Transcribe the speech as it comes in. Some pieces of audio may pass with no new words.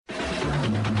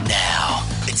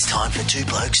It's time for Two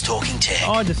Blokes Talking Tech.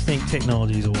 I just think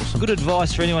technology is awesome. Good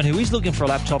advice for anyone who is looking for a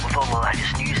laptop. With all the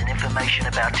latest news and information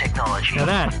about technology.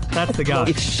 Now that's the go.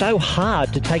 It's so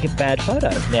hard to take a bad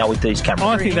photo now with these cameras.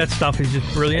 I think that stuff is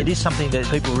just brilliant. It is something that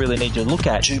people really need to look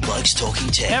at. Two Blokes Talking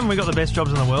Tech. Haven't we got the best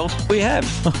jobs in the world? We have.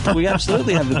 We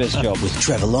absolutely have the best job. With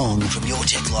Trevor Long from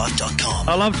YourTechLife.com.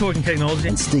 I love talking technology.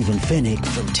 And Stephen Fennick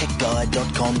from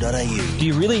TechGuide.com.au. Do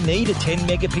you really need a 10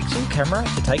 megapixel camera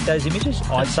to take those images?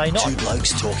 I'd say not. Two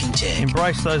Blokes Talking Tech.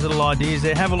 Embrace those little ideas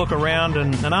there. Have a look around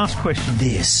and ask questions.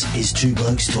 This is Two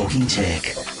Blokes Talking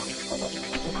Tech.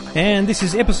 And this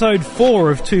is episode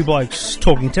 4 of Two Blokes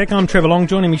Talking Tech. I'm Trevor Long.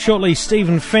 Joining me shortly,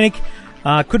 Stephen Fennick.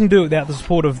 Couldn't do it without the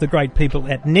support of the great people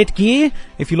at Netgear.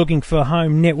 If you're looking for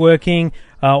home networking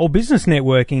or business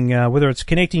networking, whether it's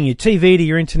connecting your TV to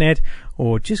your internet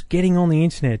or just getting on the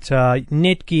internet,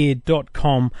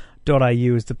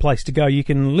 netgear.com.au is the place to go. You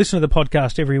can listen to the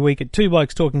podcast every week at Two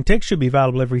Blokes Talking Tech. Should be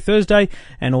available every Thursday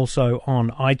and also on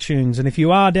iTunes. And if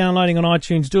you are downloading on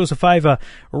iTunes, do us a favour,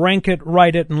 rank it,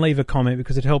 rate it and leave a comment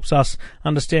because it helps us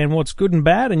understand what's good and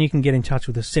bad. And you can get in touch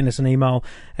with us. Send us an email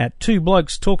at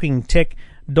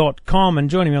twoblokestalkingtech.com. And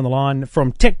joining me on the line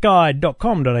from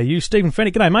techguide.com.au, Stephen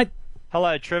Fennick. G'day, mate.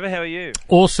 Hello, Trevor. How are you?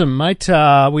 Awesome, mate.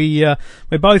 We're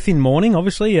both in mourning,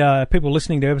 obviously. People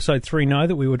listening to episode 3 know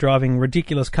that we were driving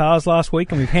ridiculous cars last week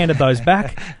and we've handed those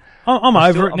back. I'm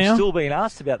over it now. I'm still being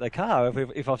asked about the car,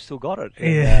 if I've still got it.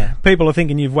 Yeah, people are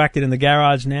thinking you've whacked it in the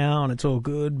garage now and it's all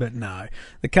good, but no.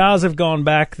 The cars have gone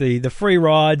back, the free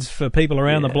rides for people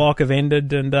around the block have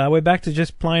ended, and we're back to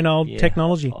just plain old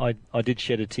technology. I did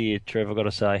shed a tear, Trev, I've got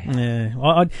to say. Yeah,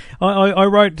 I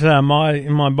wrote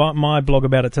my blog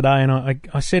about it today, and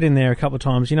I said in there a couple of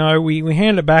times, you know, we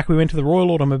handed it back, we went to the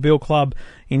Royal Automobile Club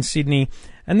in Sydney,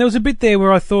 and there was a bit there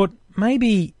where I thought,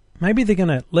 maybe they're going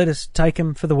to let us take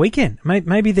them for the weekend.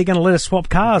 Maybe they're going to let us swap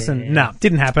cars. And no,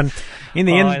 didn't happen. In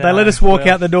the end, they let us walk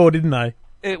out the door, didn't they?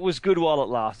 It was good while it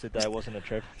lasted, though, wasn't it,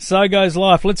 Trev? So goes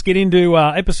life. Let's get into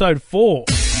episode 4.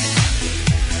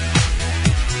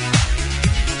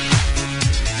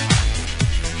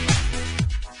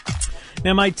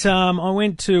 Now, mate, I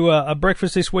went to a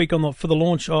breakfast this week for the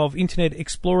launch of Internet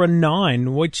Explorer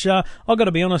 9, which I've got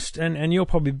to be honest, and you're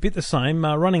probably a bit the same,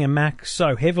 running a Mac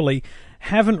so heavily,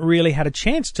 haven't really had a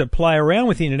chance to play around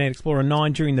with Internet Explorer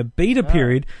 9 during the beta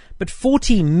period, but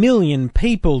 40 million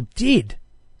people did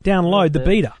download the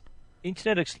beta.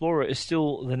 Internet Explorer is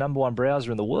still the number one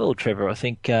browser in the world, Trevor. I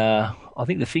think the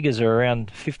figures are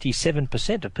around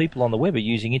 57% of people on the web are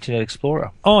using Internet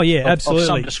Explorer. Oh, yeah, absolutely. Of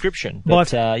some description. But,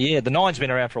 the 9's been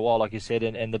around for a while, like you said,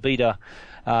 and the beta,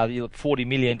 40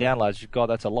 million downloads. God,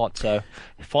 that's a lot. So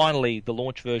finally, the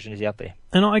launch version is out there.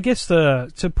 And I guess to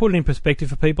put it in perspective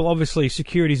for people, obviously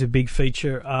security is a big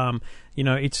feature. You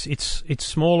know, it's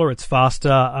smaller, it's faster.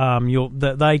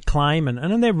 They claim,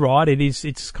 and they're right.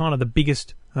 It's kind of the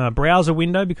biggest browser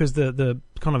window because the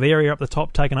kind of area up the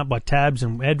top taken up by tabs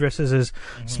and addresses is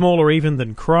smaller even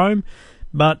than Chrome.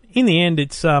 But in the end,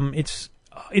 it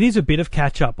is a bit of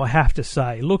catch up, I have to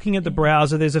say. Looking at the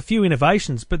browser, there's a few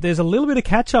innovations, but there's a little bit of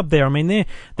catch up there. I mean, they're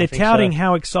touting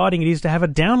how exciting it is to have a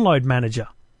download manager.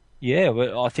 Yeah,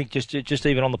 but I think just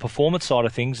even on the performance side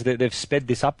of things, they've sped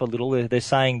this up a little. They're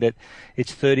saying that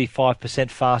it's 35%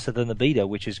 faster than the beta,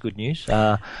 which is good news.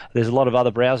 There's a lot of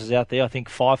other browsers out there. I think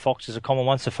Firefox is a common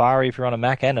one, Safari if you're on a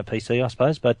Mac and a PC, I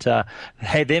suppose. But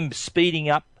them speeding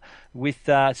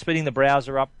the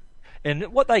browser up.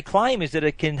 And what they claim is that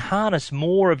it can harness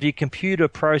more of your computer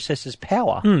processor's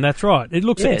power. That's right.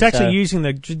 It's actually using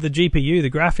the GPU, the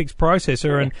graphics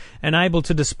processor, and able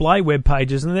to display web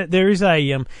pages. And there is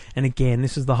and again,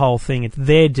 this is the whole thing. It's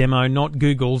their demo, not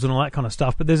Google's and all that kind of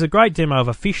stuff. But there's a great demo of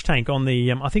a fish tank on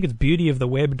the, I think it's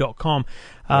beautyoftheweb.com.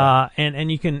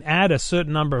 And you can add a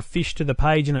certain number of fish to the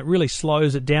page, and it really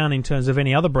slows it down in terms of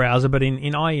any other browser. But in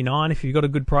IE9, if you've got a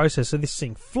good processor, this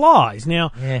thing flies.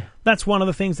 Now, that's one of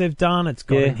the things they've done. It's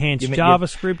got enhanced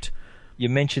JavaScript. You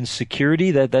mentioned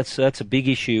security. That's a big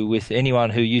issue with anyone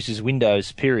who uses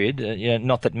Windows, period.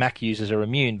 Not that Mac users are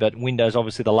immune, but Windows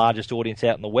obviously the largest audience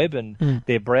out in the web, and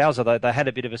their browser, they had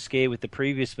a bit of a scare with the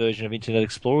previous version of Internet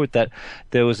Explorer with that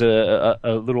there was a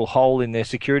little hole in their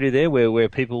security there where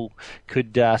people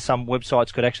could, some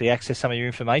websites could actually access some of your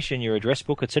information, your address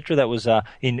book, etc. That was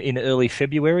in early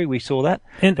February, we saw that.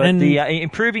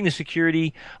 Improving the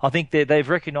security, I think they've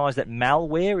recognised that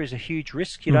malware is a huge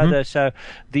risk, so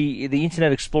the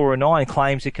Internet Explorer 9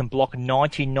 claims it can block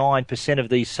 99% of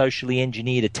these socially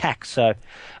engineered attacks. So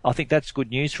I think that's good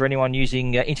news for anyone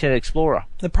using Internet Explorer.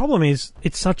 The problem is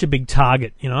it's such a big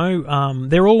target, you know.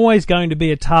 They're always going to be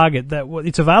a target that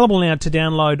it's available now to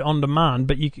download on demand,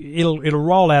 but it'll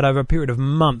roll out over a period of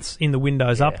months in the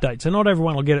Windows update. So not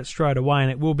everyone will get it straight away, and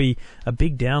it will be a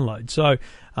big download. So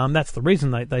that's the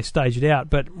reason they stage it out.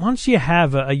 But once you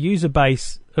have a user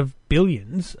base of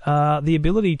billions, the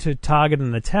ability to target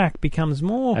an attack becomes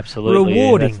more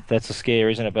rewarding. Yeah, that's a scare,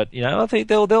 isn't it? But you know, I think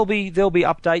there'll be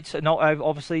updates.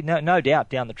 Obviously, no doubt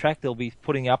down the track they'll be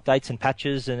putting updates and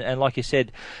patches, and like you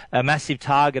said, a massive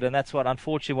target, and that's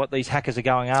unfortunately what these hackers are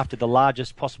going after: the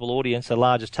largest possible audience, the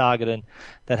largest target, and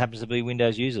that happens to be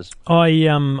Windows users.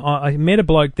 I met a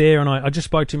bloke there, and I just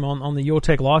spoke to him on the Your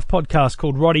Tech Live podcast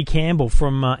called Roddy Campbell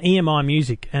from EMI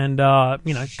Music, and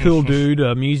cool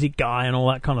dude, music guy, and all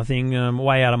that kind of thing.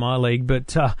 Way out of my league,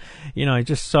 but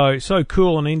just so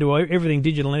cool and into everything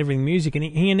digital and everything music. And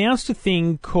he announced a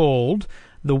thing called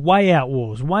the Way Out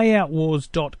Wars,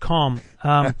 wayoutwars.com,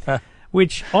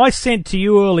 which I sent to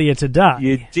you earlier today.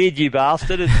 You did, you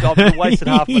bastard. I've wasted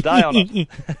half my day on it.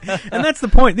 And that's the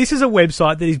point. This is a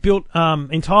website that is built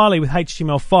entirely with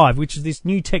HTML5, which is this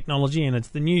new technology, and it's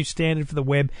the new standard for the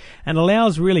web, and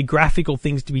allows really graphical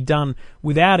things to be done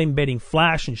without embedding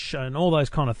Flash and all those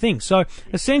kind of things. So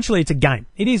essentially it's a game.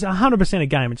 It is 100% a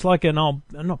game. It's like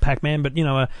not Pac-Man, but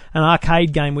an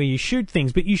arcade game where you shoot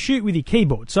things, but you shoot with your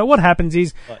keyboard. So what happens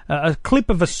is a clip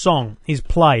of a song is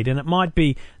played, and it might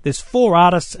be there's 4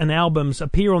 artists and albums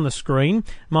appear on the screen. It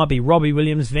might be Robbie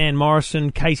Williams, Van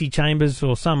Morrison, Casey Chambers,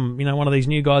 or some, one of these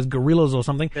new guys, Gorillaz or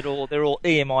something. They're all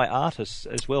EMI artists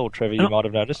as well, Trevor, you might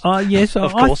have noticed. Yes,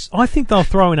 of course. I think they'll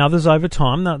throw in others over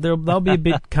time. They'll be a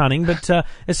bit cunning, but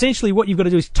essentially what you've got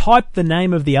to do is type the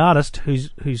name of the artist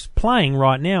who's playing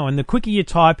right now, and the quicker you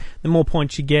type, the more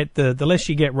points you get, the less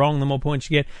you get wrong, the more points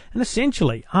you get. And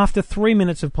essentially, after 3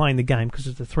 minutes of playing the game, because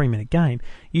it's a 3-minute game,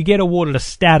 you get awarded a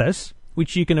status,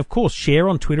 which you can, of course, share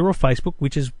on Twitter or Facebook,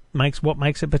 which is what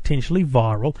makes it potentially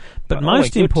viral. But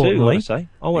most importantly,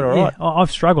 I went all right.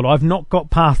 I've struggled. I've not got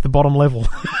past the bottom level.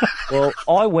 Well,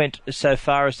 I went so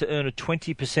far as to earn a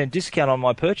 20% discount on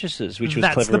my purchases, which was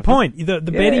clever. That's the point. The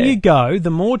better you go, the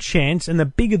more chance and the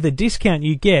bigger the discount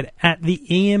you get at the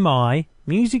EMI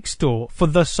music store for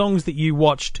the songs that you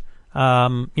watched.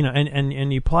 And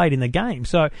you played in the game.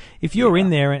 So if you're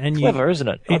in there and clever, isn't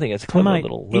it? I think it's a clever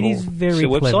little it is very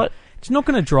clever. Website. It's not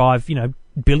going to drive,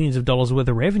 billions of dollars worth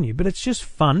of revenue, but it's just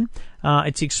fun.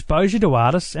 It's exposure to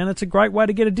artists, and it's a great way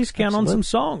to get a discount on some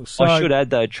songs. So, I should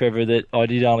add, though, Trevor, that I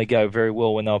did only go very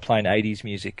well when they were playing 80s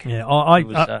music. Yeah,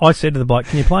 I said to the bloke,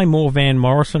 can you play more Van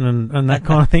Morrison and that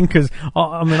kind of thing? Because,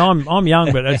 I'm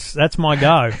young, but that's my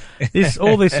go.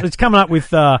 It's coming up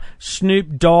with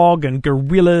Snoop Dogg and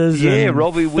Gorillaz and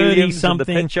Robbie Williams and the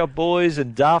something. Pet Shop Boys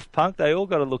and Daft Punk. They all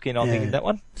got to look in, I think, in that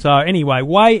one. So anyway,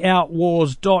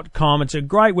 wayoutwars.com. It's a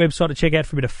great website to check out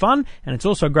for a bit of fun, and it's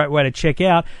also a great way to check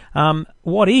out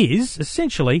what is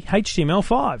essentially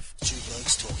HTML5. Two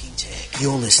Blokes Talking Tech.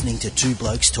 You're listening to Two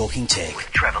Blokes Talking Tech with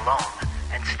Trevor Long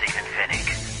and Stephen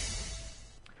Fennick.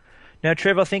 Now,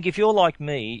 Trevor, I think if you're like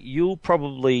me, you'll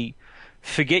probably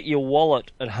forget your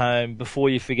wallet at home before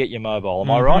you forget your mobile.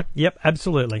 Am I right? Yep,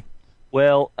 absolutely.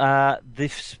 Well,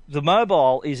 the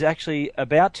mobile is actually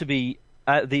about to be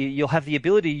you'll have the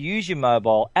ability to use your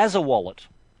mobile as a wallet.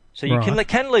 So you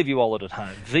can leave your wallet at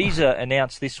home. Visa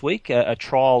announced this week a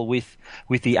trial with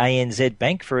the ANZ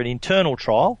Bank for an internal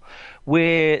trial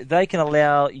where they can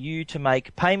allow you to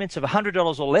make payments of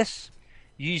 $100 or less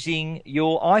using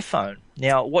your iPhone.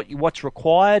 Now, what's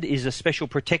required is a special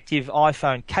protective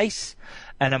iPhone case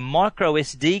and a micro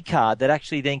SD card that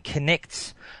actually then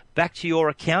connects back to your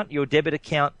account, your debit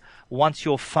account, once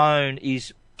your phone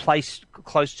is placed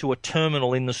close to a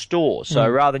terminal in the store. So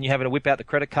rather than you having to whip out the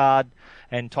credit card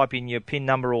and type in your PIN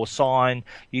number or sign,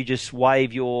 you just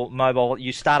wave your mobile.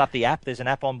 You start up the app. There's an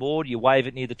app on board. You wave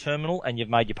it near the terminal, and you've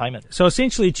made your payment. So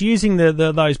essentially, it's using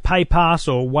those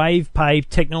PayPass or WavePay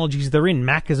technologies that are in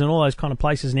Macca's and all those kind of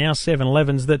places now,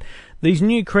 7-Elevens, that these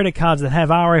new credit cards that have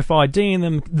RFID in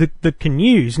them that can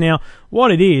use. Now,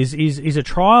 what it is a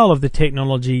trial of the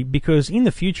technology, because in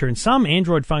the future, and some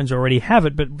Android phones already have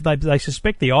it, but they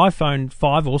suspect the iPhone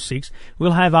 5 or 6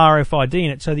 will have RFID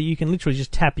in it so that you can literally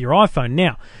just tap your iPhone.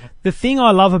 Now, the thing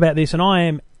I love about this, and I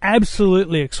am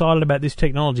absolutely excited about this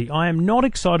technology. I am not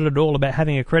excited at all about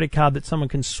having a credit card that someone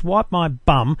can swipe my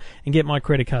bum and get my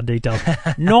credit card details.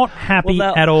 Not happy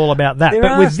at all about that.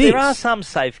 But with this, there are some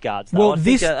safeguards. Though. Well,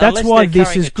 that's why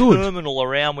this is good. A terminal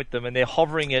around with them and they're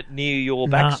hovering it near your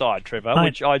backside, Trevor,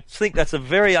 which I think that's a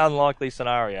very unlikely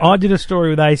scenario. I did a story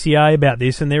with ACA about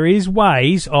this, and there is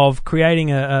ways of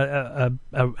creating an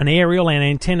aerial and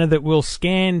antenna that will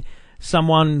scan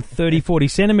someone 30, 40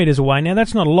 centimetres away. Now,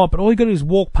 that's not a lot, but all you got to do is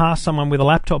walk past someone with a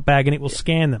laptop bag and it will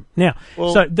scan them. Now,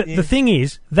 the thing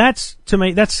is, to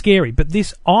me, that's scary. But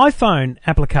this iPhone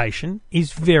application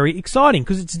is very exciting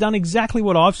because it's done exactly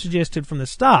what I've suggested from the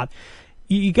start.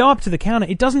 You go up to the counter,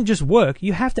 it doesn't just work.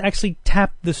 You have to actually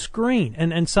tap the screen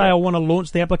and say, I want to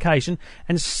launch the application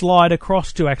and slide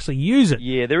across to actually use it.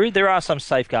 Yeah, there are some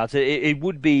safeguards. It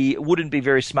wouldn't be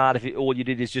very smart if all you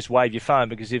did is just wave your phone,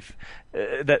 because if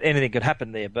that anything could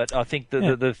happen there. But I think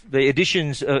the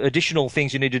additional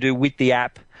things you need to do with the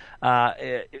app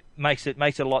it makes it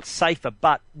a lot safer.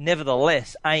 But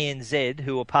nevertheless, ANZ,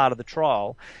 who are part of the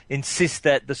trial, insist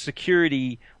that the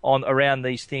security around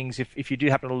these things, if you do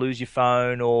happen to lose your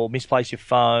phone or misplace your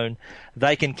phone,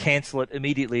 they can cancel it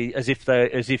immediately as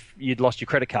if you'd lost your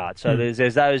credit card. So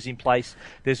there's those in place.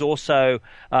 There's also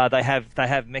they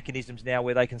have mechanisms now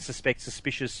where they can suspect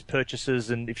suspicious purchases,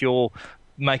 and if you're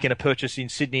making a purchase in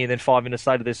Sydney and then 5 minutes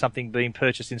later there's something being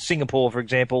purchased in Singapore, for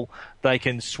example, they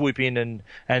can swoop in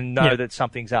and know that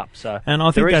something's up. So and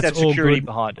I think there is that's that security all good.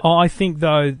 behind it. I think,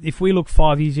 though, if we look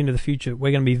 5 years into the future,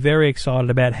 we're going to be very excited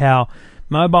about how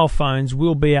mobile phones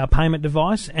will be our payment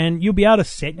device, and you'll be able to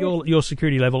set your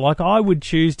security level. Like, I would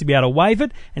choose to be able to wave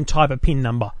it and type a PIN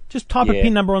number. Just type a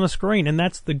PIN number on the screen, and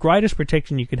that's the greatest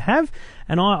protection you could have.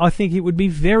 And I think it would be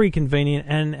very convenient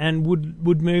and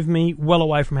would move me well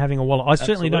away from having a wallet. I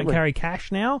certainly don't carry cash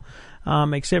now,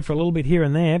 except for a little bit here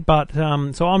and there. But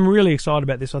so I'm really excited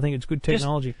about this. I think it's good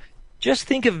technology. Just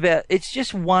think about it's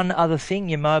just one other thing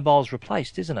your mobile's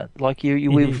replaced, isn't it? Like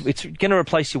it's going to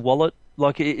replace your wallet.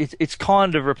 Like it's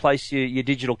kind of replaced your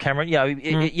digital camera. You know,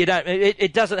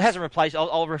 it hasn't replaced.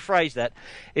 I'll rephrase that.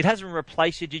 It hasn't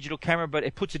replaced your digital camera, but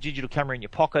it puts a digital camera in your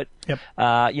pocket. Yep.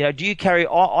 Do you carry?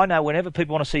 I know whenever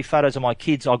people want to see photos of my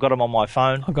kids, I've got them on my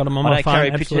phone. I've got them on my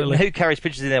phone. Absolutely. Who carries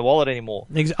pictures in their wallet anymore?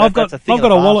 I've got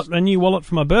a new wallet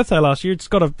for my birthday last year. It's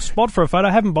got a spot for a photo.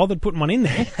 I haven't bothered putting one in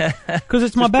there because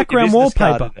it's my background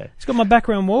wallpaper. It's got my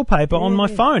background wallpaper on my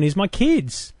phone. Is my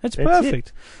kids. That's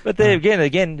perfect. But there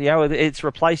again, you know, it's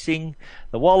replacing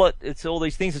the wallet. It's all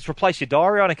these things. It's replaced your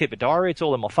diary. I don't keep a diary. It's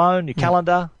all in my phone. Your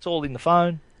calendar. It's all in the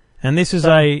phone. And this is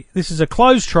a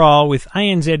closed trial with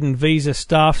ANZ and Visa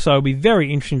staff, so it'll be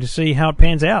very interesting to see how it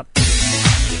pans out.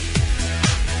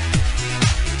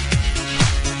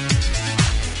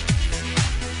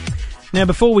 Now,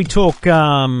 before we talk,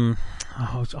 I'm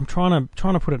trying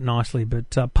to put it nicely,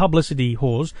 but publicity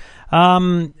whores.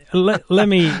 Let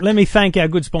me thank our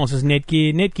good sponsors,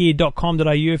 Netgear.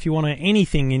 Netgear.com.au if you want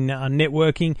anything in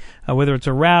networking, whether it's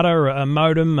a router, a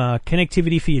modem,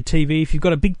 connectivity for your TV. If you've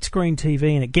got a big screen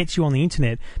TV and it gets you on the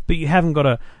internet, but you haven't got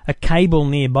a cable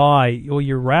nearby, or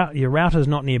your router's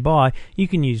not nearby, you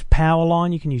can use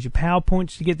Powerline, you can use your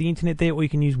PowerPoints to get the internet there, or you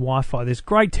can use Wi-Fi. There's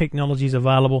great technologies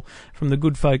available from the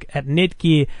good folk at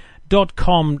Netgear.com.au,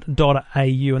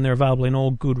 and they're available in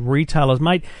all good retailers,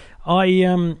 mate. I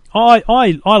like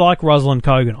Ruslan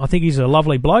Kogan. I think he's a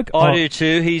lovely bloke. I do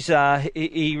too. He's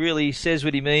he really says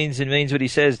what he means and means what he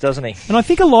says, doesn't he? And I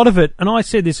think a lot of it, and I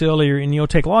said this earlier in Your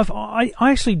Tech Live, I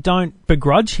actually don't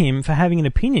begrudge him for having an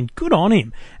opinion. Good on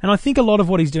him. And I think a lot of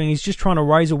what he's doing is just trying to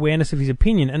raise awareness of his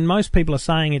opinion. And most people are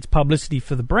saying it's publicity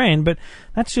for the brand, but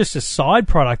that's just a side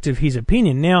product of his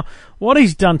opinion. Now, what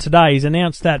he's done today is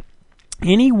announced that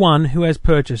anyone who has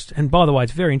purchased, and by the way,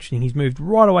 it's very interesting, he's moved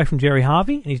right away from Jerry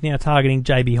Harvey, and he's now targeting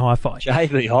JB Hi-Fi.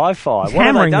 JB Hi-Fi? He's what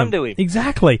have they them done to him?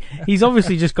 Exactly. He's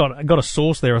obviously just got a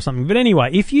source there or something. But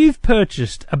anyway, if you've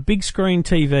purchased a big screen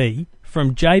TV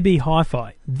from JB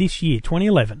Hi-Fi this year,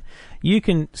 2011, you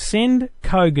can send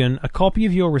Kogan a copy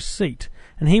of your receipt,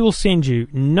 and he will send you,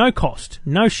 no cost,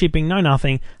 no shipping, no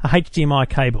nothing, a HDMI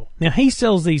cable. Now, he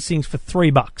sells these things for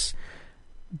 $3.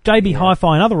 JB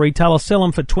Hi-Fi and other retailers sell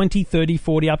them for $20, $30,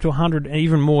 $40, up to $100 and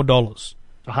even more dollars.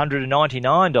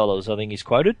 $199, I think he's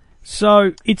quoted.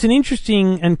 So it's an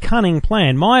interesting and cunning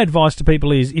plan. My advice to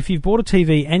people is, if you've bought a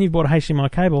TV and you've bought a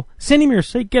HDMI cable, send him your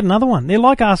receipt, get another one. They're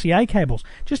like RCA cables.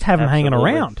 Just have them hanging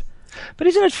around. But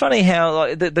isn't it funny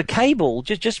how the cable,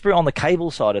 just on the cable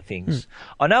side of things,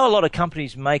 I know a lot of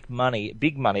companies make money,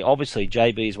 big money. Obviously,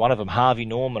 JB is one of them. Harvey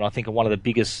Norman, I think, are one of the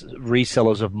biggest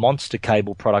resellers of monster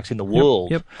cable products in the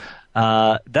world. Yep.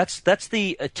 That's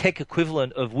the tech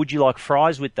equivalent of would you like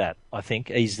fries with that, I think,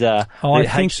 is the I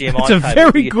think HDMI that's a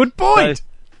cable. very good point.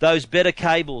 Those better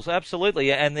cables,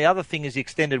 absolutely. And the other thing is the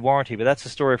extended warranty, but that's a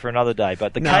story for another day.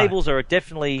 But the cables are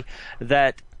definitely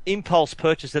that impulse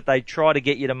purchase that they try to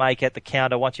get you to make at the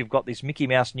counter once you've got this Mickey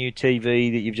Mouse new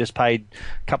TV that you've just paid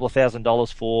a couple of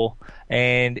 $1,000s for.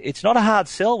 And it's not a hard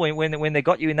sell when they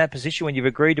got you in that position when you've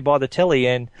agreed to buy the telly.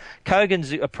 And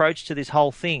Kogan's approach to this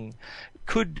whole thing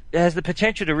has the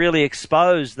potential to really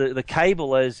expose the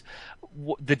cable as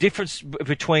the difference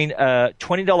between a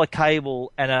 $20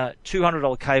 cable and a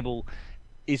 $200 cable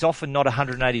is often not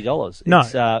 $180.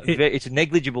 No, it's a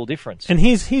negligible difference. And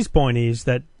his point is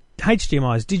that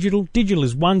HDMI is digital. Digital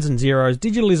is ones and zeros.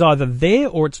 Digital is either there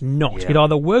or it's not. Yeah. It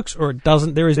either works or it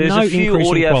doesn't. There's no increase in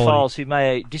quality. There's a few audiophiles who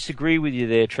may disagree with you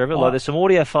there, Trevor. Like there's some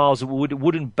audiophiles that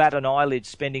wouldn't bat an eyelid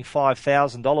spending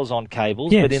 $5,000 on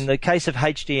cables. Yes. But in the case of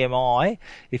HDMI,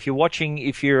 if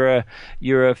you're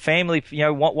a family,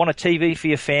 want a TV for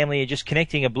your family, you're just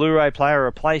connecting a Blu-ray player or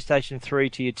a PlayStation 3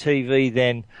 to your TV,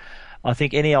 then I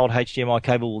think any old HDMI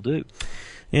cable will do.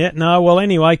 Yeah, no, well,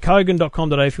 anyway,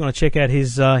 Kogan.com.au if you want to check out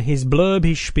his blurb,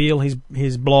 his spiel,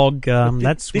 his blog.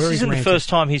 This isn't the first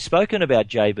time he's spoken about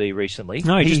JB recently.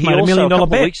 No, he just made $1 million bet. A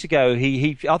couple of weeks ago,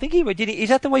 I think he did. Is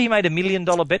that the way he made $1 million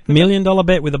bet? $1 million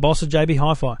bet with the boss of JB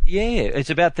Hi-Fi. Yeah, it's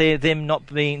about them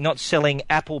not selling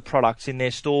Apple products in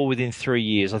their store within 3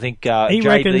 years. I think he JB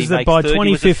reckons that by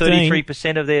 2015,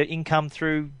 33% of their income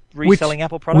through reselling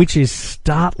Apple products. Which is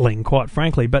startling, quite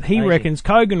frankly. But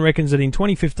Kogan reckons that in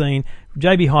 2015,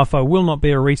 JB Hi-Fi will not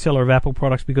be a reseller of Apple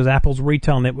products because Apple's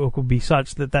retail network will be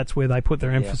such that that's where they put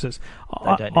their emphasis.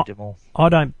 They don't need them all.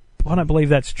 I don't believe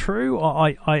that's true.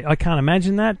 I can't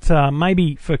imagine that.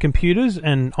 Maybe for computers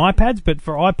and iPads, but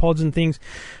for iPods and things,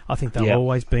 I think they'll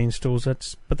always be in stores.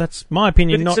 But that's my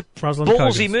opinion, not Ruslan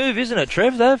Kogan's. It's a ballsy move, isn't it,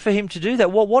 Trev, though, for him to do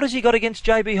that? What has he got against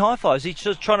JB Hi-Fi? Is he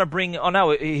just trying to bring... I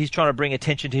know he's trying to bring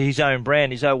attention to his own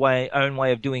brand, his own way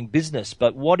of doing business,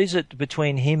 but what is it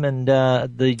between him and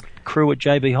the crew at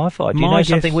JB Hi-Fi? Do you know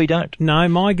something we don't? No,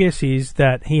 my guess is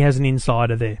that he has an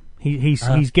insider there.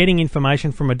 He's getting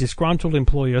information from a disgruntled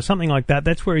employee or something like that.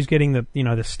 That's where he's getting the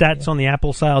stats on the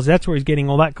Apple sales. That's where he's getting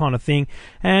all that kind of thing.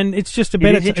 And it's just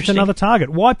it's another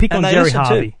target. Why pick on Jerry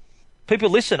Harvey?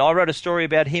 People listen. I wrote a story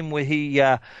about him where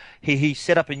he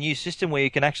set up a new system where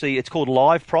you can actually, it's called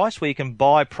Live Price, where you can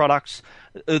buy products.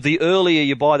 The earlier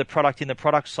you buy the product in the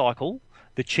product cycle,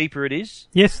 the cheaper it is.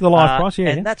 Yes, the Live Price, yeah.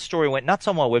 And that story went nuts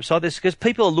on my website. Because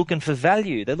people are looking for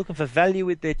value. They're looking for value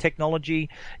with their technology.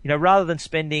 Rather than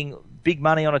spending big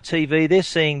money on a TV, they're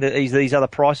seeing these other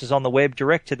prices on the web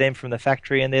direct to them from the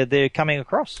factory, and they're coming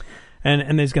across.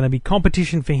 And there's going to be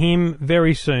competition for him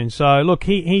very soon. So, look,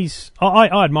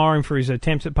 I admire him for his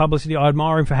attempts at publicity. I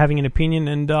admire him for having an opinion,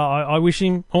 and I wish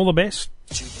him all the best.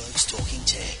 Two Blokes Talking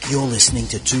Tech. You're listening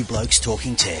to Two Blokes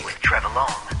Talking Tech with Trevor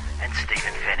Long and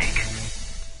Stephen Fennick.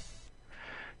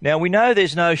 Now, we know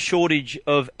there's no shortage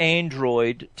of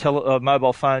Android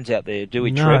mobile phones out there, do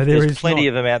we, No, Trev? There's is plenty not.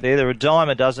 of them out there. There are a dime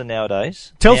a dozen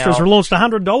nowadays. Telstra's relaunched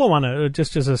a $100 one,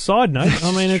 just as a side note.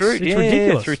 I mean, it's ridiculous.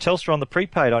 Yeah, through Telstra on the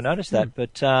prepaid, I noticed that.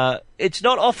 But it's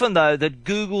not often, though, that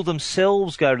Google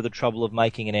themselves go to the trouble of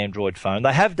making an Android phone.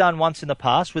 They have done once in the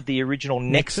past with the original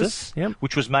Nexus,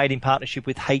 which was made in partnership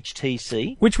with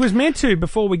HTC. Which was meant to,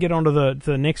 before we get onto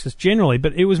the Nexus generally,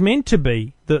 but it was meant to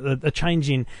be a change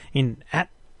in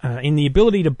the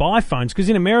ability to buy phones, because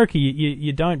in America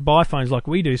you don't buy phones like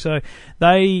we do, so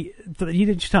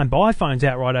you just don't buy phones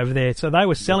outright over there. So they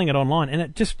were selling it online,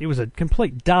 and it was a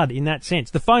complete dud in that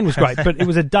sense. The phone was great, but it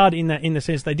was a dud in the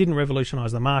sense they didn't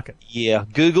revolutionise the market. Yeah,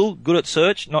 Google good at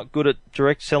search, not good at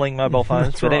direct selling mobile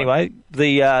phones. But anyway,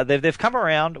 they've come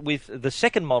around with the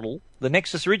second model. The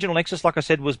original Nexus, like I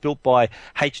said, was built by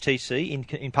HTC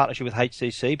in partnership with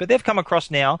HTC, but they've come across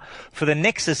now for the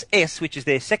Nexus S, which is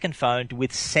their second phone,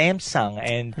 with Samsung.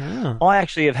 And I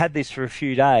actually have had this for a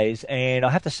few days, and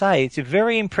I have to say it's a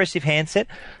very impressive handset.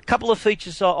 A couple of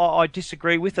features I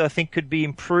disagree with, I think could be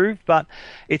improved, but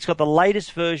it's got the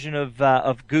latest version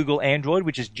of Google Android,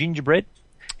 which is Gingerbread.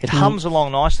 It hums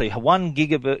along nicely. 1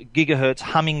 gigahertz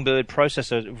Hummingbird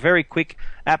processor, very quick.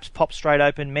 Apps pop straight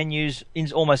open. Menus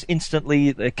almost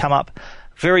instantly they come up.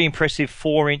 Very impressive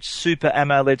 4-inch Super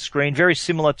AMOLED screen, very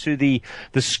similar to the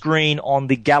screen on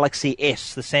the Galaxy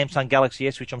S, the Samsung Galaxy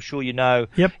S, which I'm sure you know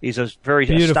is a very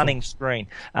stunning screen.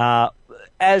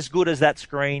 as good as that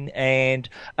screen. And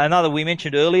another, we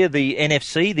mentioned earlier, the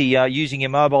NFC, the using your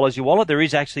mobile as your wallet. There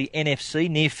is actually NFC,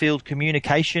 near field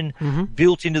communication,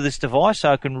 built into this device,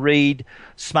 so it can read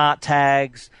smart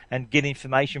tags and get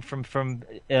information from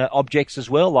objects as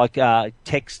well, like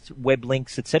text, web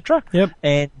links, etc. Yep.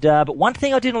 And but one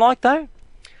thing I didn't like though,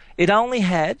 it only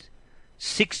had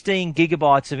 16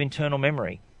 gigabytes of internal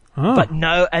memory. Oh. But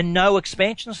no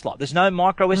expansion slot. There's no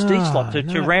micro SD slot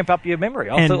to ramp up your memory.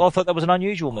 I thought that was an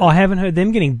unusual move. I haven't heard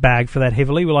them getting bagged for that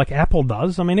heavily, like Apple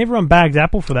does. I mean, everyone bags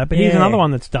Apple for that, but here's another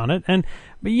one that's done it.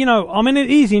 But you know, I mean, it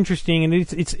is interesting, and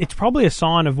it's probably a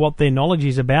sign of what their knowledge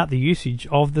is about the usage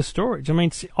of the storage. I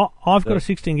mean, I've got a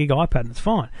 16 gig iPad, and it's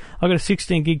fine. I've got a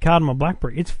 16 gig card on my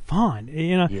BlackBerry. It's fine.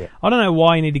 You know, I don't know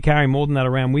why you need to carry more than that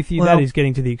around with you. Well, that is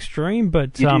getting to the extreme,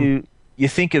 but you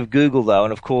think of Google though,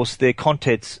 and of course their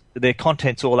content's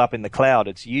all up in the cloud.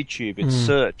 It's YouTube, it's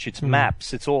search, it's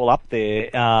maps, it's all up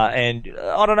there. And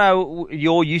I don't know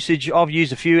your usage. I've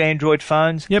used a few Android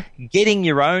phones. Yep. Getting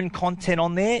your own content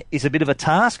on there is a bit of a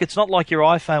task. It's not like your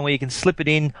iPhone where you can slip it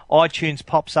in, iTunes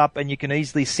pops up, and you can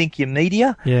easily sync your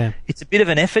media. Yeah. It's a bit of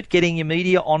an effort getting your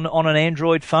media on an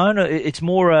Android phone. It's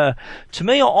more, to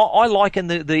me, I liken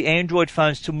the Android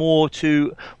phones to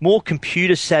more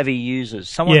computer savvy users.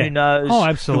 Someone who knows,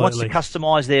 who wants to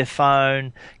customize their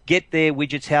phone, get their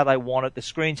widgets how they want it, the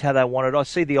screens how they want it. I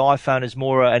see the iPhone as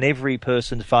more an every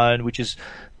person's phone, which is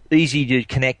easy to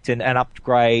connect and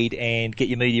upgrade and get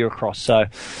your media across. So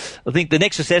I think the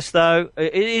Nexus S, though,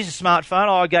 it is a smartphone.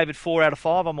 I gave it 4 out of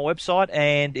 5 on my website,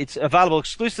 and it's available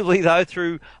exclusively, though,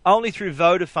 only through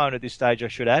Vodafone at this stage, I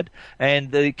should add.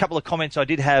 And the couple of comments I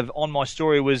did have on my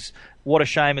story was, what a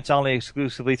shame it's only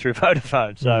exclusively through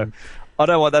Vodafone. So I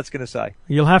don't know what that's going to say.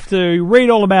 You'll have to read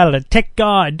all about it at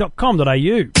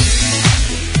techguide.com.au.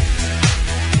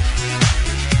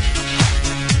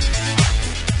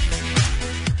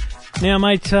 Now,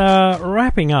 mate,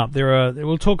 wrapping up,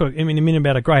 we'll talk in a minute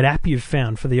about a great app you've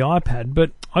found for the iPad, but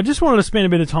I just wanted to spend a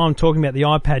bit of time talking about the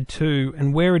iPad 2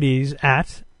 and where it is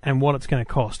at and what it's going to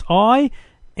cost. I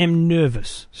am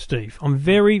nervous, Steve. I'm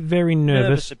very, very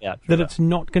nervous that it's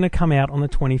not going to come out on the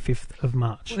 25th of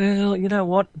March. Well, you know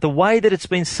what? The way that it's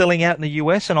been selling out in the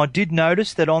US, and I did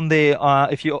notice that on their,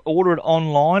 if you order it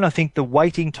online, I think the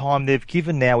waiting time they've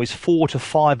given now is 4 to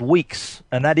 5 weeks,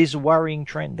 and that is a worrying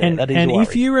trend. And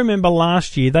if you remember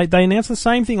last year, they announced the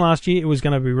same thing last year. It was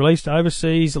going to be released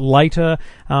overseas later.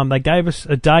 They gave us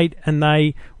a date, and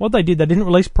they didn't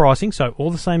release pricing, so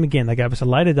all the same again. They gave us a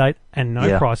later date and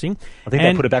no pricing. I think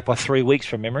they put it back by 3 weeks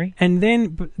from memory. And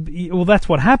then, well, that's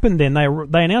what happened then.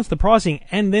 They announced the pricing,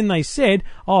 and then they said,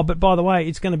 but by the way,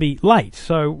 it's going to be late,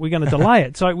 so we're going to delay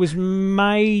it. So it was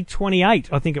May 28th,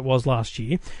 I think it was last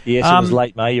year. Yes, it was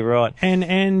late May, you're right.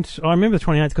 And I remember the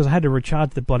 28th because I had to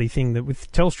recharge the bloody thing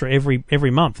with Telstra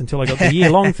every month until I got the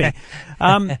year-long thing.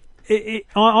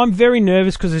 I'm very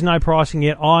nervous because there's no pricing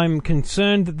yet. I'm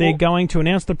concerned that they're going to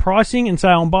announce the pricing and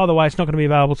say, by the way, it's not going to be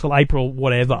available till April,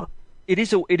 whatever. It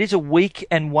is a week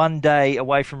and 1 day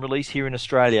away from release here in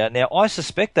Australia. Now, I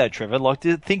suspect, though, Trevor,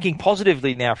 thinking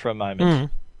positively now for a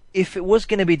moment, if it was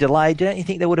going to be delayed, don't you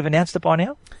think they would have announced it by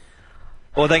now?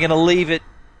 Or are they going to leave it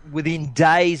within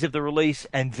days of the release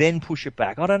and then push it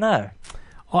back? I don't know.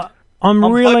 I'm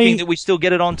hoping that we still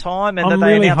get it on time and that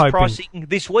they announce pricing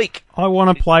this week. I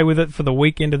want to play with it for the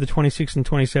weekend of the 26th and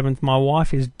 27th. My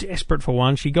wife is desperate for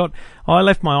one. I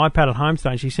left my iPad at home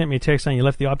today and she sent me a text saying, you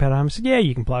left the iPad at home. I said, yeah,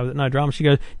 you can play with it, no drama. She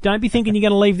goes, don't be thinking you're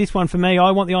going to leave this one for me. I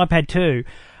want the iPad too.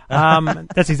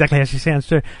 That's exactly how she sounds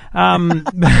too.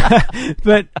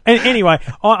 But anyway,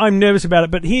 I'm nervous about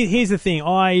it. But here's the thing.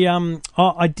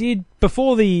 I did,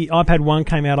 before the iPad 1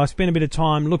 came out, I spent a bit of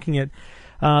time looking at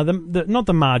not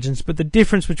the margins, but the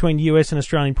difference between US and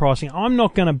Australian pricing. I'm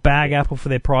not going to bag Apple for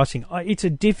their pricing. It's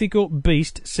a difficult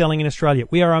beast selling in Australia.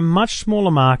 We are a much smaller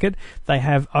market. They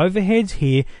have overheads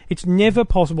here. It's never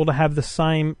possible to have the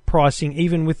same pricing,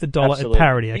 even with the dollar at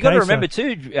parity. Okay? You've got to remember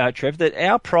too, Trev, that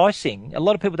our pricing, a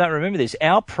lot of people don't remember this,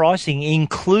 our pricing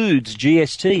includes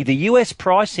GST. The US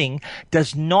pricing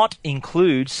does not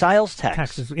include sales tax.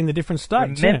 Taxes in the different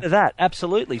states. Remember that,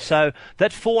 absolutely. So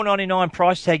that $4.99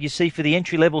 price tag you see for the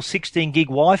entry-level 16 gig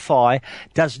Wi-Fi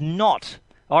does not,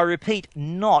 I repeat,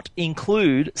 not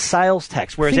include sales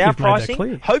tax. Whereas our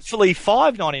pricing, hopefully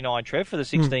 $5.99, Trev, for the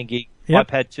 16 gig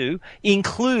iPad 2,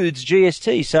 includes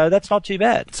GST. So that's not too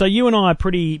bad. So you and I are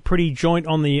pretty joint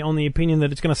on the opinion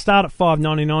that it's going to start at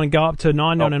 $5.99, go up to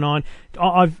 $9.99.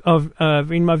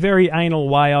 I've in my very anal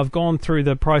way, I've gone through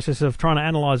the process of trying to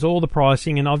analyse all the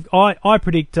pricing, and I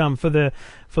predict for the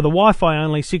Wi-Fi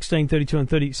only 16, 32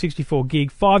 and 64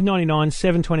 gig, $5.99,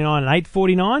 $7.29 and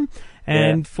 $8.49.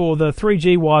 And for the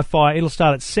 3G Wi-Fi, it'll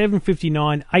start at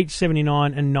 $759,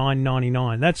 $879, and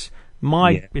 $999. That's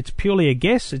it's purely a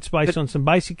guess. It's based on some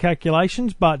basic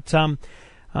calculations, but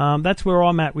that's where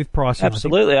I'm at with pricing.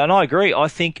 Absolutely, and I agree. I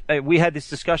think we had this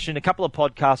discussion a couple of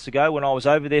podcasts ago when I was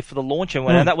over there for the launch,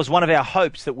 and that was one of our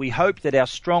hopes, that we hoped that our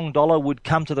strong dollar would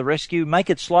come to the rescue, make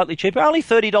it slightly cheaper. Only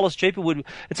 $30 cheaper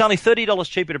it's only $30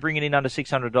 cheaper to bring it in under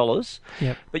 $600.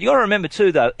 Yep. But you got to remember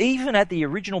too, though, even at the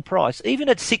original price, even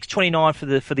at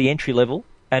 $629 for the entry level,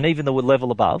 and even the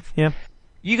level above. Yeah.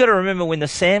 You got to remember when the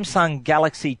Samsung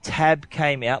Galaxy Tab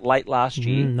came out late last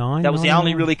year. That was the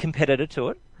only really competitor to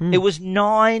it. It was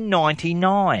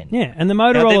 $999. Yeah, and the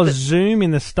Motorola Zoom in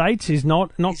the States is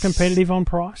not competitive on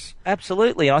price.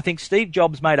 Absolutely, and I think Steve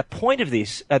Jobs made a point of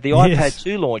this at the iPad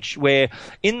 2 launch, where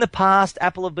in the past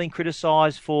Apple have been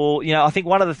criticised for, I think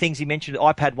one of the things he mentioned at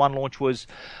iPad 1 launch was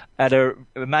at a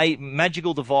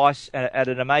magical device at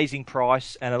an amazing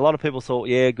price, and a lot of people thought,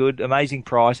 good, amazing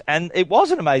price, and it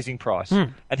was an amazing price.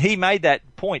 And he made that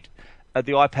point at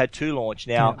the iPad 2 launch.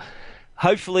 Now,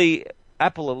 hopefully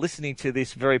Apple are listening to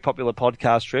this very popular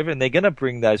podcast, Trevor, and they're going to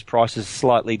bring those prices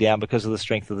slightly down because of the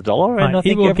strength of the dollar. And I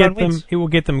think it will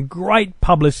get them great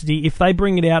publicity. If they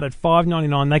bring it out at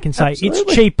 $5.99, they can say it's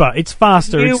cheaper, it's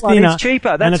faster, it's thinner, it's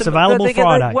cheaper, and it's available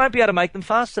Friday. They won't be able to make them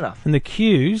fast enough. And the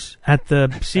queues at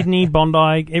the Sydney,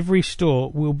 Bondi, every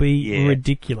store will be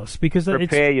ridiculous because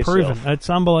it's proven. It's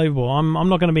unbelievable. I'm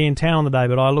not going to be in town on the day,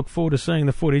 but I look forward to seeing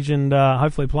the footage and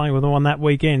hopefully playing with them on that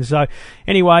weekend. So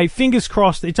anyway, fingers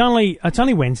crossed. It's only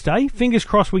Wednesday. Fingers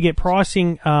crossed we get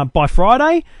pricing by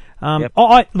Friday.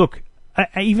 Look,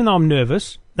 even though I'm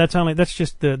nervous, that's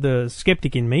just the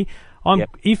skeptic in me.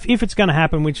 If it's going to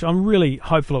happen, which I'm really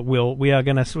hopeful it will, we're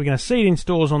going to see it in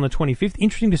stores on the 25th.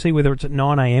 Interesting to see whether it's at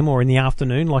 9 a.m. or in the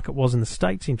afternoon, like it was in the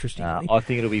States. Interestingly, I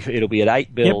think it'll be at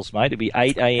 8 bells, mate. It'll be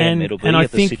 8 a.m. It'll be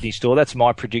at the Sydney store. That's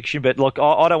my prediction. But look,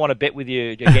 I don't want to bet with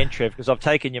you again, Trev, because I've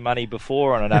taken your money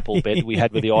before on an Apple bet we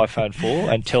had with the iPhone 4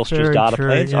 and Telstra's data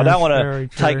plans. I don't want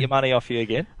to take your money off you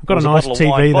again. I've got a nice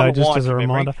TV though, just as a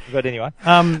reminder. But anyway,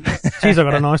 I've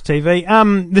got a nice TV.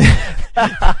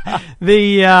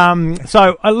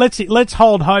 So let's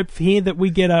hold hope here that we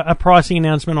get a pricing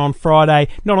announcement on Friday,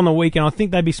 not on the weekend. I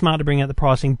think they'd be smart to bring out the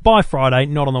pricing by Friday,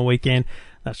 not on the weekend.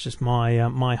 That's just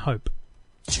my hope.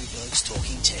 Two Blokes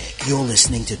Talking Tech. You're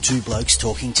listening to Two Blokes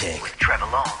Talking Tech with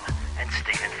Trevor Long and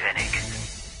Stephen Fennick.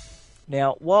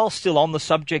 Now, while still on the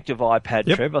subject of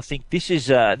iPad, Trev, I think this is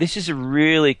a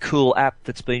really cool app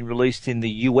that's been released in the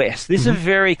US. This is a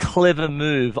very clever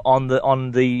move on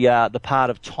the part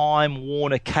of Time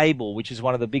Warner Cable, which is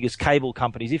one of the biggest cable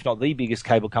companies, if not the biggest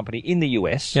cable company in the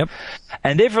US. Yep.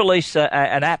 And they've released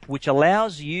an app which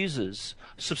allows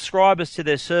subscribers to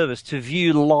their service, to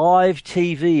view live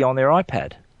TV on their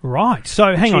iPad. Right.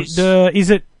 So hang on, is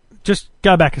it? Just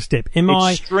go back a step.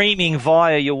 It's streaming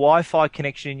via your Wi-Fi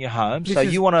connection in your home. So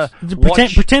you want to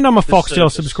pretend I'm a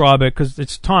Foxtel subscriber because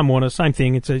it's Time Warner, same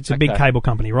thing. It's a big cable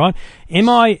company, right? Am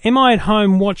I at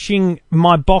home watching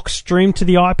my box stream to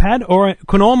the iPad, or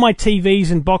can all my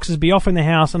TVs and boxes be off in the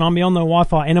house and I'm on the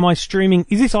Wi-Fi? And am I streaming?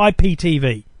 Is this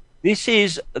IPTV? This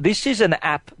is an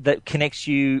app that connects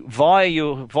you via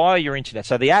your internet.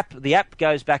 So the app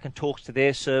goes back and talks to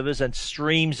their servers and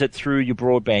streams it through your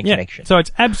broadband connection. So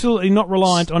it's absolutely not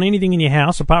reliant on anything in your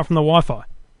house apart from the Wi-Fi.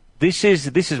 This is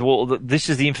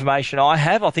the information I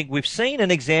have. I think we've seen an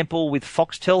example with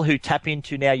Foxtel, who tap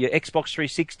into now your Xbox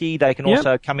 360. They can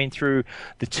also come in through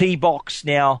the T-Box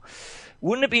now.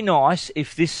 Wouldn't it be nice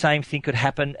if this same thing could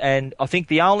happen? And I think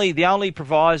the only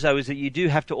proviso is that you do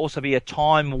have to also be a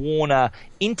Time Warner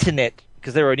internet,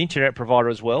 because they're an internet provider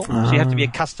as well. So you have to be a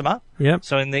customer. Yep.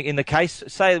 So in the case,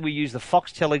 say that we use the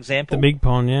Foxtel example, the Big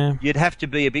Pond, you'd have to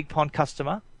be a Big Pond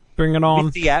customer. Bring it on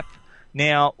with the app.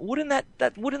 Now, wouldn't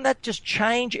that just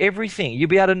change everything?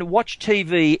 You'd be able to watch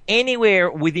TV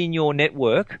anywhere within your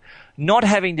network, not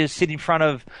having to sit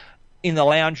in the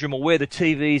lounge room or where the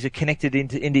TVs are connected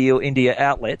into your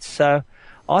outlets. So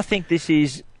I think this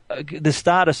is the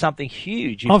start of something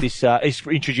huge if this is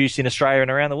introduced in Australia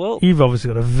and around the world. You've obviously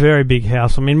got a very big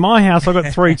house. I mean, my house, I've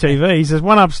got 3 TVs. There's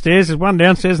one upstairs, there's one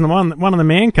downstairs, and one in the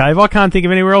man cave. I can't think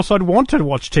of anywhere else I'd want to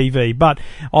watch TV. But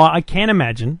I can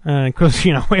imagine, because,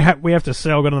 we have to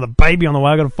sell, I've got another baby on the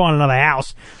way, I've got to find another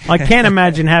house. I can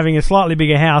imagine having a slightly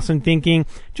bigger house and thinking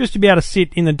just to be able to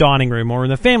sit in the dining room or in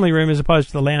the family room as opposed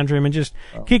to the lounge room and just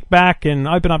kick back and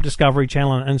open up Discovery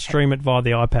Channel and stream it via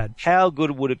the iPad. How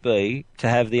good would it be to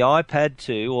have the iPad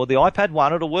 2 or the iPad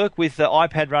 1? It'll work with the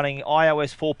iPad running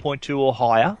iOS 4.2 or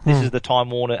higher. This is the Time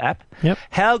Warner app. Yep.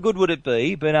 How good would it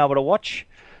be being able to watch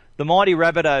the mighty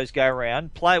Rabbitohs go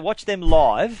around, watch them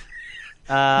live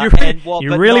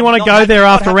You really want to go there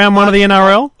after round one of the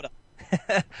NRL?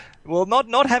 Well,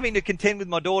 not having to contend with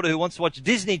my daughter who wants to watch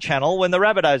Disney Channel when the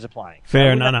Rabbitohs are playing.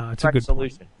 Fair, no, it's a good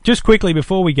solution. Point. Just quickly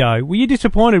before we go, were you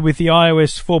disappointed with the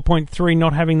iOS 4.3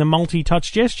 not having the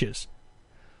multi-touch gestures?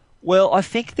 Well, I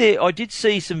think I did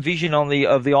see some vision on the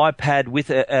iPad with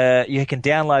you can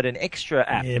download an extra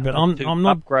app. Yeah, but I'm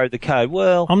not upgrade the code.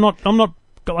 Well, I'm not.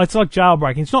 It's like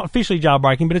jailbreaking. It's not officially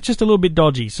jailbreaking, but it's just a little bit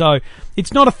dodgy. So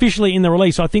it's not officially in the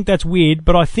release. I think that's weird,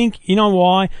 but I think, you know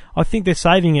why? I think they're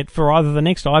saving it for either the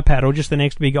next iPad or just the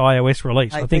next big iOS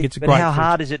release. I think it's a great. But how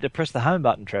hard is it to press the home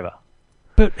button, Trevor?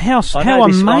 But how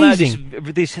amazing!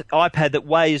 This iPad that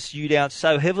weighs you down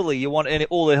so heavily, you want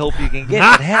all the help you can get.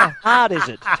 But how hard is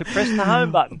it to press the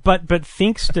home button? But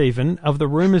think, Stephen, of the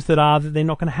rumours that they're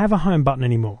not going to have a home button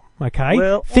anymore. Okay,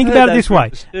 well, think about it this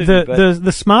way: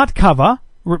 the smart cover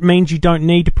means you don't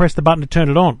need to press the button to turn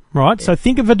it on, right? Yeah. So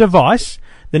think of a device.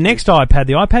 The next iPad,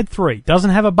 the iPad 3,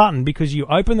 doesn't have a button because you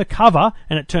open the cover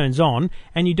and it turns on,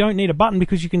 and you don't need a button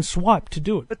because you can swipe to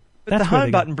do it. But the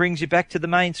home button brings you back to the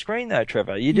main screen, though,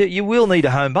 Trevor. You will need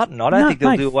a home button. I don't think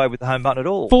they'll do away with the home button at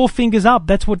all. 4 fingers up,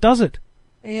 that's what does it.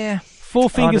 Yeah. 4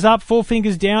 fingers up, 4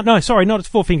 fingers down. No, sorry, it's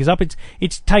 4 fingers up.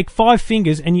 It's take 5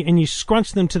 fingers and you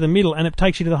scrunch them to the middle, and it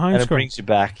takes you to the home screen. And it brings you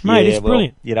back. Mate, it's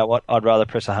brilliant. You know what? I'd rather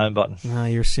press a home button. No,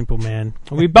 you're a simple man.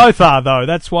 We both are, though.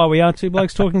 That's why we are Two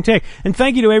Blokes Talking Tech. And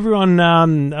thank you to everyone.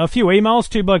 A few emails,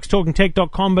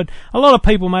 twoblokestalkingtech.com, but a lot of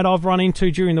people, mate, I've run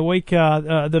into during the week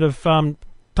that have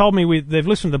told me they've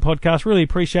listened to the podcast. Really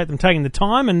appreciate them taking the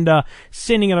time and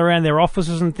sending it around their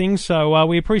offices and things. So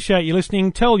we appreciate you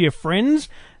listening. Tell your friends,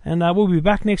 and we'll be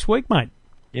back next week, mate.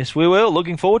 Yes, we will.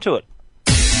 Looking forward to it.